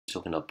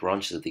talking about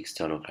branches of the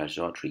external carotid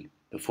artery.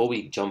 Before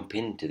we jump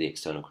into the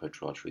external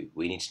carotid artery,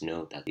 we need to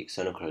know that the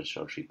external carotid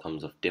artery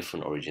comes of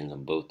different origins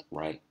on both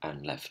right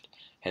and left.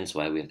 Hence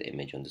why we have the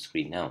image on the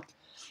screen now.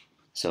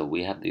 So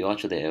we have the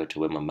arch of the aorta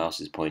where my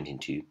mouse is pointing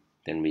to,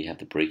 then we have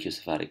the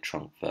brachiocephalic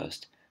trunk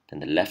first, then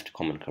the left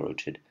common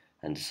carotid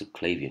and the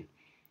subclavian.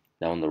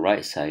 Now on the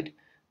right side,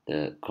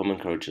 the common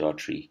carotid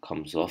artery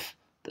comes off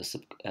the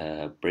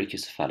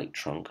brachiocephalic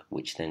trunk,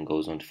 which then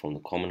goes on to form the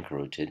common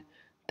carotid,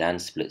 then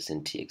splits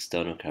into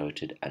external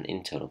carotid and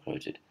internal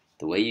carotid.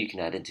 The way you can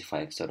identify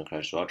external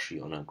carotid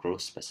artery on a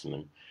gross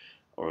specimen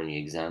or on your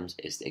exams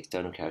is the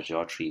external carotid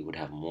artery would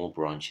have more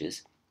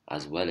branches,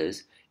 as well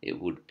as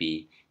it would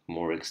be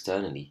more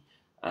externally,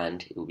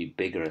 and it will be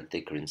bigger and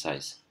thicker in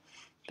size.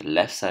 The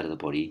left side of the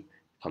body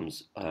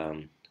comes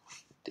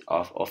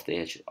off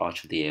the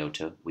arch of the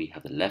aorta. We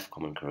have the left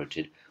common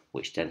carotid,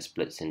 which then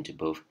splits into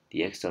both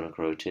the external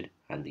carotid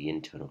and the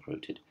internal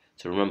carotid.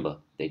 So remember,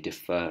 they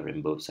differ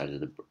in both sides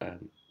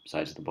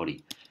of the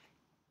body.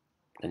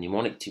 The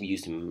mnemonic to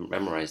use to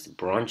memorize the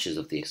branches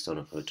of the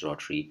external carotid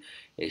artery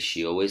is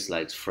she always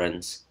likes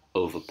friends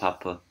over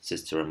papa,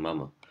 sister, and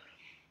mama.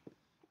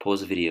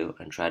 Pause the video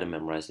and try to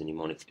memorize the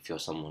mnemonic if you're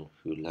someone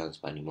who learns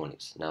by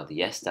mnemonics. Now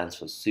the S stands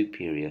for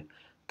superior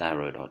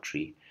thyroid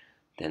artery,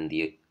 then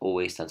the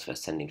OA stands for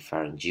ascending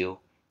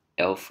pharyngeal,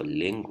 L for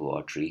lingual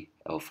artery,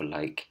 L for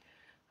like,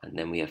 and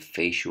then we have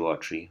facial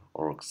artery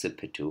or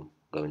occipital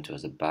going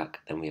towards the back,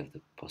 then we have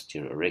the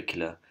posterior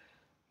auricular,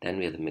 then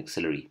we have the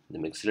maxillary. The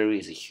maxillary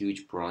is a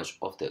huge branch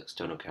of the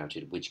external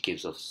carotid which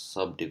gives off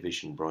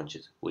subdivision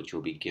branches, which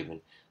will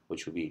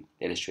be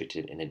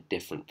illustrated in a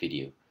different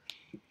video.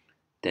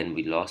 Then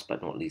last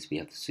but not least, we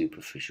have the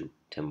superficial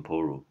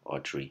temporal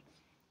artery.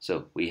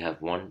 So we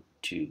have 1,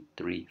 2,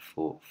 3,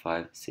 4,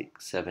 5,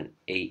 6, 7,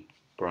 8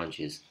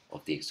 branches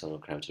of the external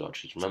carotid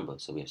artery to remember.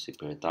 So we have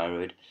superior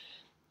thyroid,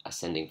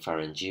 ascending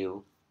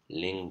pharyngeal,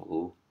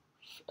 lingual,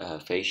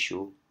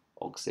 facial,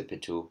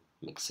 occipital,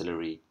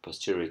 maxillary,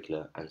 posterior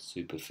auricular, and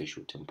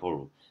superficial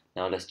temporal.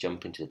 Now let's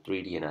jump into the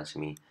 3D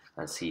anatomy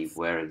and see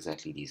where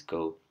exactly these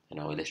go, and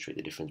I'll illustrate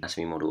the different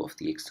anatomy model of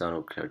the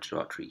external carotid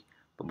artery.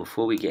 But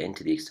before we get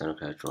into the external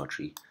carotid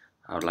artery,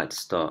 I would like to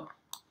start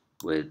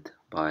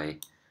by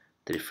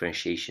the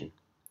differentiation.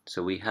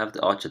 So we have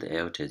the arch of the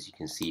aorta, as you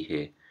can see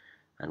here,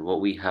 and what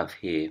we have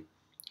here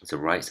is the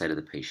right side of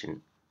the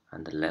patient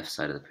and the left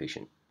side of the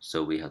patient.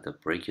 So we have the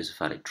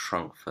brachiocephalic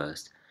trunk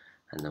first,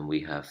 and then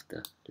we have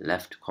the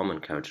left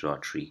common carotid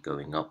artery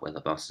going up where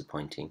the mouse is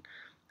pointing,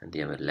 and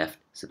then we have a left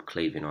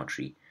subclavian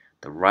artery.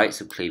 The right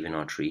subclavian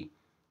artery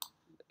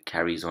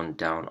carries on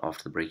down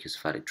after the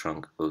brachiocephalic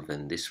trunk over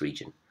in this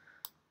region.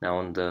 Now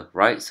on the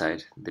right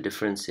side, the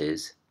difference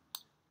is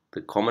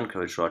the common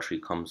carotid artery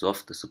comes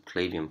off the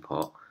subclavian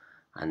part,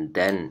 and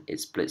then it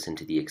splits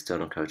into the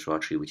external carotid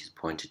artery, which is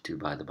pointed to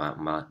by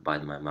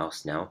my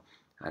mouse now,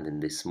 and then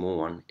this small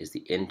one is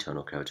the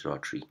internal carotid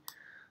artery.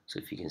 So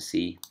if you can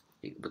see,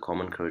 the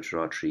common carotid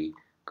artery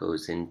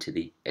goes into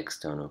the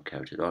external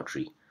carotid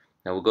artery.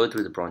 Now we'll go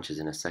through the branches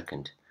in a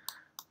second.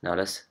 Now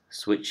let's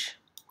switch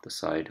the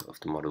side of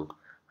the model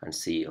and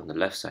see on the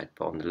left side.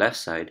 But on the left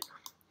side,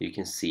 you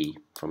can see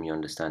from your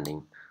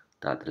understanding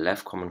that the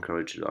left common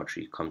carotid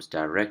artery comes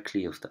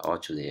directly off the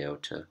arch of the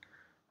aorta,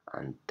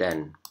 and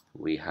then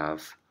we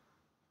have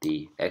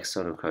the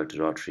external carotid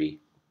artery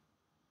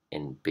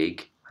in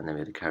big, and then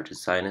we have the carotid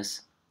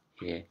sinus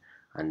here,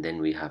 and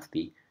then we have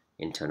the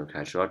internal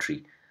carotid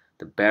artery.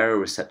 The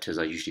baroreceptors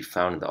are usually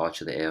found in the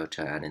arch of the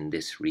aorta and in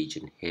this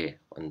region here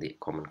on the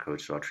common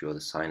carotid artery or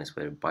the sinus,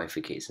 where it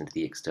bifurcates into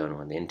the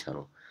external and the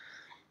internal.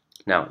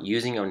 Now,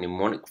 using our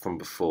mnemonic from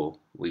before,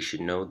 we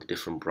should know the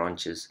different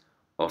branches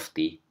of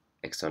the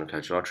external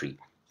carotid artery.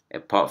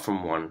 Apart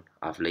from one,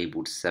 I've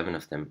labeled 7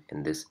 of them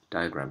in this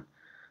diagram.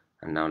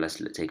 And now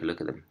let's take a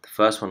look at them. The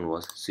first one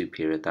was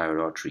superior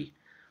thyroid artery.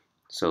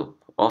 So,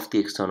 off the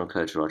external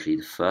carotid artery,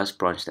 the first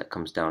branch that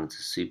comes down is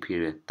the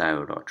superior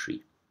thyroid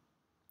artery.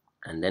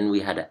 And then we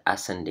had an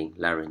ascending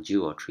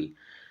laryngeal artery,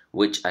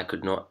 which I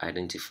could not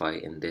identify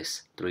in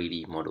this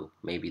 3D model.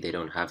 Maybe they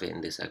don't have it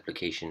in this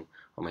application,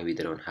 or maybe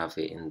they don't have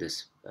it in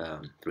this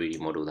 3D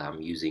model that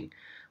I'm using.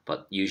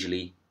 But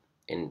usually,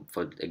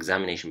 for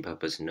examination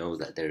purpose, know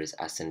that there is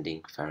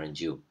ascending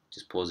pharyngeal.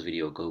 Just pause the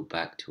video, go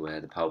back to where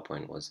the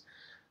PowerPoint was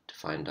to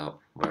find out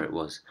where it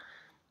was.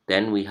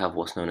 Then we have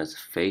what's known as the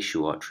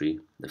facial artery.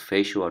 The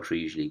facial artery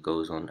usually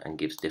goes on and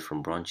gives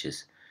different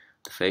branches.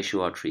 The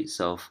facial artery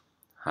itself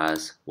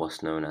has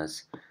what's known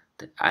as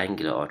the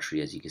angular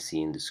artery, as you can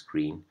see in the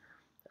screen,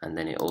 and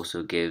then it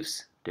also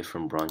gives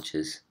different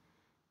branches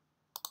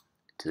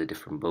to the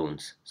different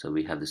bones. So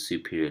we have the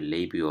superior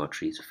labial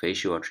artery. So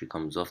facial artery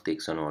comes off the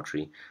external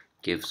artery,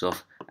 gives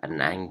off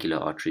an angular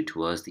artery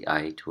towards the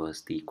eye,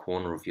 towards the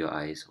corner of your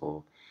eyes,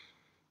 or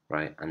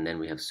right, and then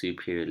we have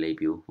superior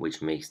labial,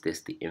 which makes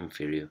this the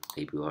inferior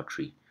labial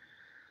artery.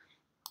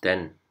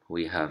 Then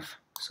we have,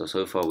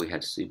 so far we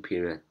had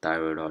superior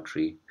thyroid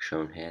artery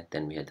shown here,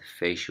 then we had the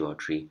facial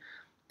artery.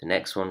 The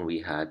next one we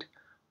had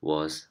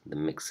was the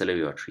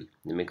maxillary artery.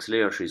 The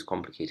maxillary artery is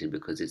complicated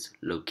because it's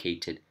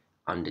located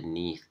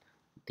underneath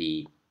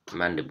the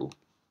mandible.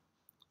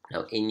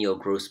 Now, in your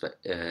gross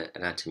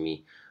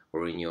anatomy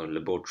or in your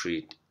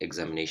laboratory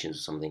examinations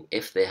or something,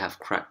 if they have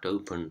cracked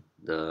open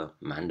the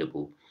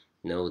mandible,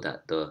 know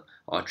that the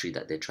artery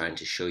that they're trying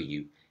to show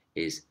you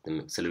is the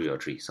maxillary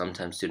artery.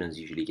 Sometimes students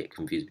usually get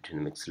confused between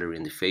the maxillary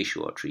and the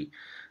facial artery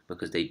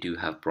because they do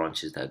have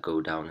branches that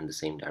go down in the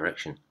same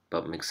direction.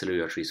 But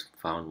maxillary artery is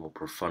found more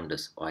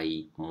profundus,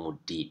 i.e. more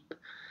deep.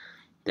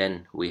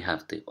 Then we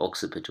have the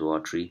occipital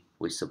artery,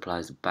 which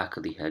supplies the back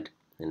of the head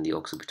in the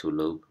occipital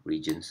lobe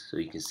regions. So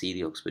you can see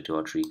the occipital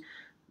artery,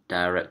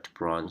 direct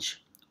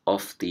branch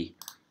of the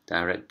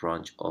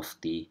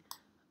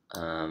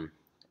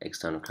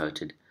external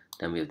carotid.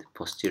 Then we have the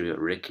posterior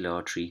auricular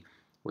artery,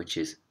 which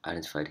is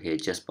identified here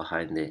just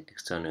behind the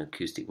external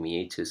acoustic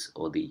meatus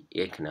or the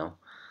ear canal.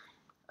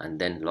 And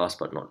then last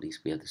but not least,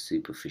 we have the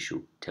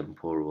superficial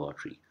temporal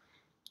artery.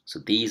 So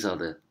these are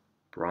the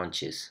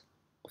branches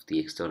of the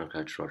external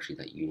carotid artery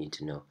that you need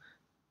to know.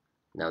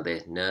 Now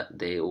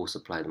they all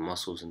supply the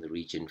muscles in the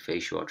region.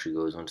 Facial artery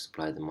goes on to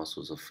supply the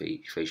muscles of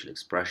facial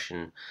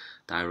expression.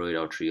 Thyroid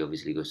artery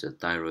obviously goes to the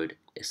thyroid,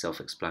 is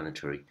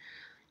self-explanatory.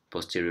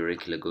 Posterior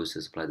auricular goes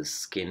to supply the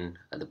skin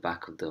at the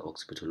back of the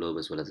occipital lobe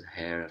as well as the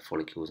hair,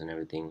 follicles and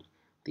everything.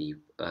 The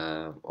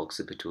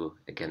occipital,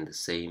 again the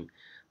same.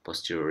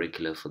 Posterior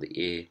auricular for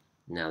the ear.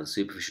 Now the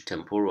superficial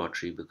temporal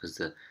artery, because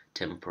the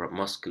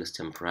musculus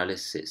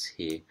temporalis sits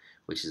here,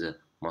 which is the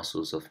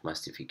muscles of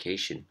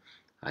mastification,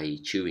 i.e.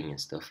 chewing and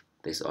stuff.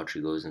 This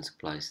artery goes and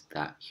supplies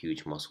that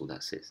huge muscle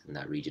that sits in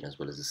that region as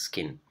well as the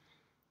skin.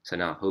 So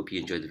now, hope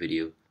you enjoyed the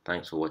video.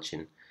 Thanks for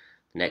watching.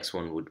 The next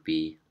one would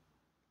be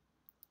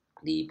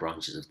the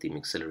branches of the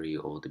maxillary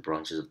or the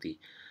branches of the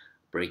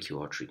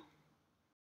brachial artery.